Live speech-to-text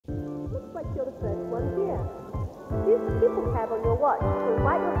like you're the first one here. Use the people tab on your watch to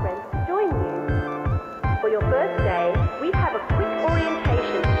invite your friends to join you. For your first day, we have a quick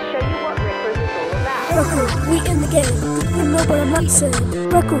orientation to show you what Rec Room is all about. Record, we in the game. You know what I'm not saying.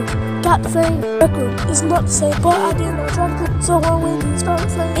 Record, got the fame. Record is not the same, but I didn't know exactly. So I went to start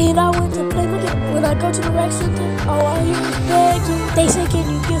playing, and I went to play my game. When I go to the rec center, all I hear is begging. They say, can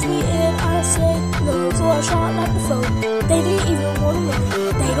you give me in? I say no, so I shot like the phone. They didn't even want to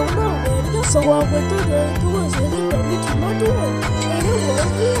know. They don't know where to go. So I went to the doors, and they led me to my door. And it was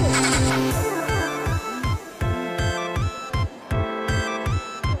good.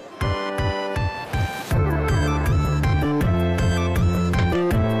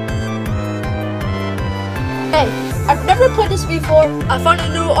 Hey, I've never played this before. I found a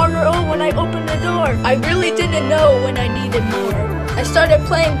new RRO when I opened the door. I really didn't know when I needed more. I started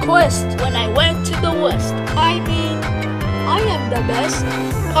playing Quest when I went to the West. I mean, I am the best.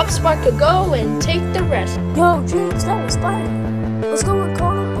 Pop Spark could go and take the rest. Yo, James, that was fire. Let's go and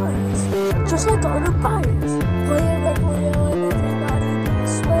call them buyers. Just like all the buyers. Playing Rec Room and everybody be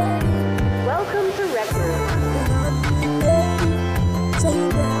sweating. Welcome to Rec Room. And I'm ready. Saying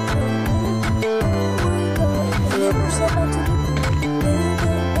that never said that to the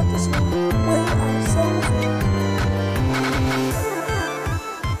episode where I said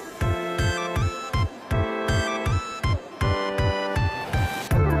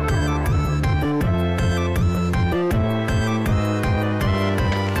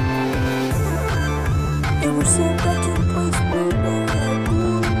it was sent back to the place where they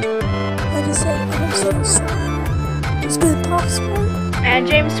grew. Like I said, I'm so sorry. It's been Pop Spark And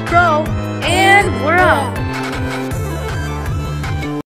jamespro, and we're out.